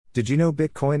Did you know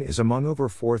Bitcoin is among over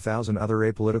 4,000 other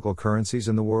apolitical currencies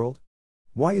in the world?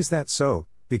 Why is that so?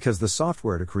 Because the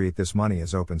software to create this money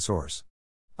is open source.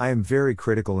 I am very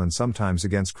critical and sometimes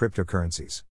against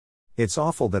cryptocurrencies. It's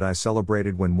awful that I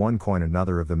celebrated when OneCoin,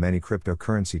 another of the many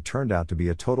cryptocurrency, turned out to be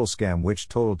a total scam which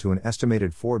totaled to an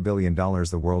estimated $4 billion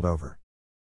the world over.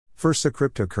 First, a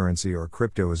cryptocurrency or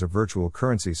crypto is a virtual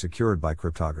currency secured by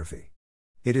cryptography.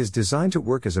 It is designed to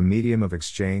work as a medium of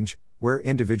exchange, where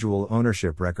individual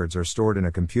ownership records are stored in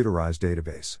a computerized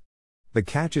database. The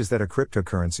catch is that a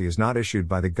cryptocurrency is not issued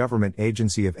by the government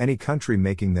agency of any country,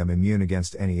 making them immune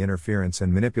against any interference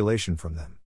and manipulation from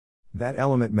them. That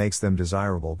element makes them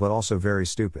desirable but also very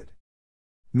stupid.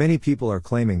 Many people are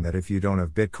claiming that if you don't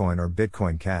have Bitcoin or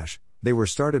Bitcoin Cash, they were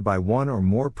started by one or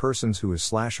more persons who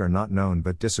are not known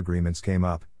but disagreements came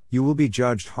up, you will be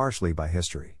judged harshly by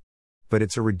history. But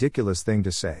it's a ridiculous thing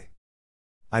to say.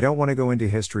 I don't want to go into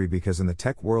history because in the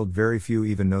tech world very few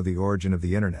even know the origin of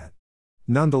the internet.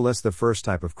 Nonetheless, the first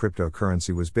type of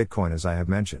cryptocurrency was Bitcoin, as I have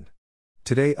mentioned.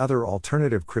 Today other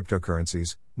alternative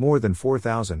cryptocurrencies, more than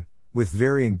 4,000, with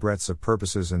varying breadths of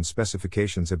purposes and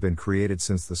specifications have been created.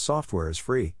 Since the software is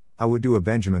free, I would do a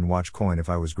Benjamin Watch coin if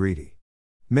I was greedy.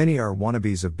 Many are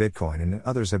wannabes of Bitcoin and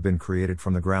others have been created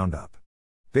from the ground up.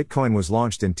 Bitcoin was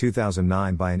launched in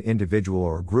 2009 by an individual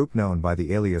or group known by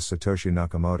the alias Satoshi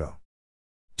Nakamoto.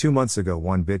 2 months ago,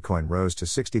 one Bitcoin rose to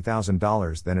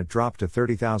 $60,000, then it dropped to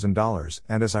 $30,000,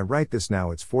 and as I write this now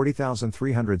it's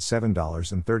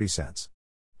 $40,307.30.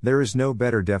 There is no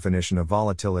better definition of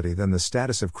volatility than the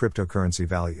status of cryptocurrency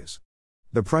values.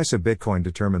 The price of Bitcoin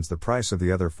determines the price of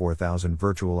the other 4,000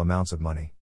 virtual amounts of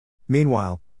money.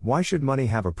 Meanwhile, why should money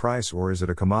have a price, or is it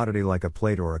a commodity like a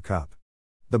plate or a cup?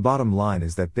 The bottom line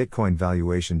is that Bitcoin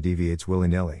valuation deviates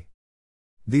willy-nilly.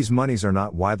 These monies are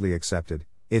not widely accepted.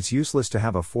 It's useless to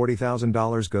have a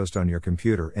 $40,000 ghost on your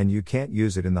computer and you can't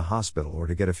use it in the hospital or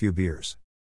to get a few beers.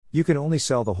 You can only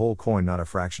sell the whole coin, not a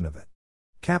fraction of it.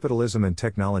 Capitalism and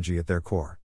technology at their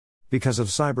core. Because of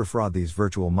cyber fraud, these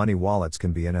virtual money wallets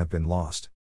can be and have been lost.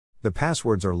 The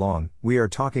passwords are long, we are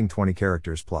talking 20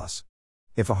 characters plus.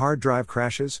 If a hard drive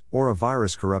crashes, or a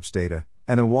virus corrupts data,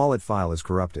 and a wallet file is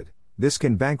corrupted, this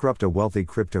can bankrupt a wealthy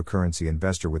cryptocurrency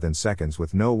investor within seconds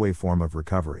with no way form of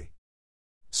recovery.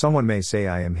 Someone may say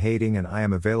I am hating, and I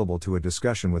am available to a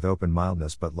discussion with open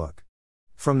mildness, but look.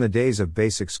 From the days of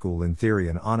basic school, in theory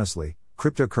and honestly,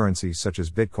 cryptocurrencies such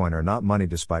as Bitcoin are not money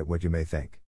despite what you may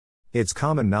think. It's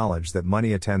common knowledge that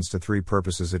money attends to 3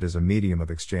 purposes. It is a medium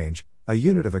of exchange, a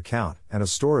unit of account, and a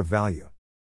store of value.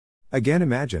 Again,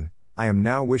 imagine, I am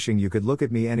now wishing you could look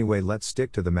at me anyway. Let's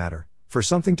stick to the matter. For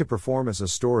something to perform as a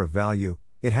store of value,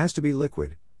 it has to be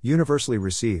liquid, universally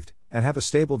received, and have a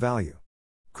stable value.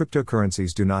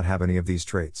 Cryptocurrencies do not have any of these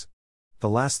traits. The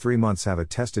last 3 months have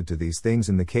attested to these things.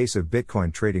 In the case of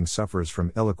Bitcoin, trading suffers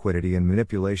from illiquidity and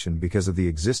manipulation because of the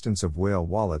existence of whale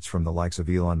wallets from the likes of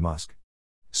Elon Musk.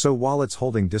 So wallets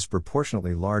holding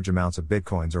disproportionately large amounts of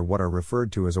Bitcoins are what are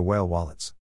referred to as a whale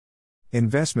wallets.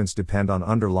 Investments depend on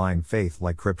underlying faith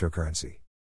like cryptocurrency.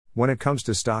 When it comes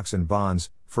to stocks and bonds,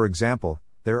 for example,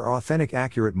 there are authentic,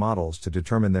 accurate models to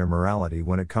determine their morality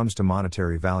when it comes to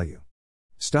monetary value.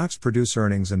 Stocks produce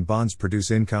earnings and bonds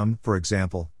produce income, for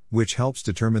example, which helps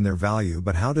determine their value.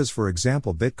 But how does, for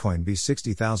example, Bitcoin be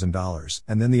 $60,000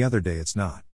 and then the other day it's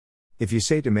not? If you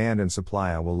say demand and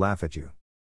supply, I will laugh at you.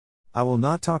 I will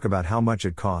not talk about how much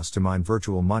it costs to mine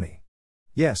virtual money.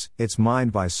 Yes, it's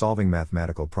mined by solving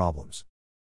mathematical problems.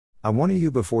 I want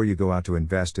you, before you go out to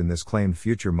invest in this claimed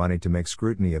future money, to make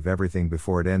scrutiny of everything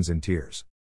before it ends in tears.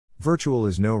 Virtual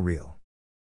is no real.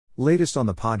 Latest on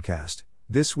the podcast.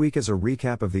 This week, as a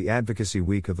recap of the Advocacy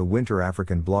Week of the Winter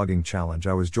African Blogging Challenge,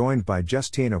 I was joined by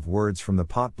Justine of Words from the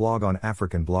Pot blog on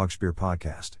African Blogsphere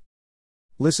podcast.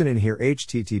 Listen in here: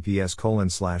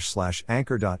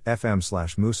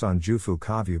 https://anchor.fm/musanjufu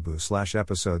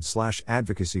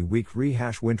kavyubu/episode/advocacy week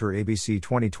 /winter ABC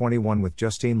 2021 with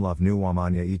Justine Love New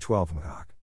Wamanya E12 Mhak.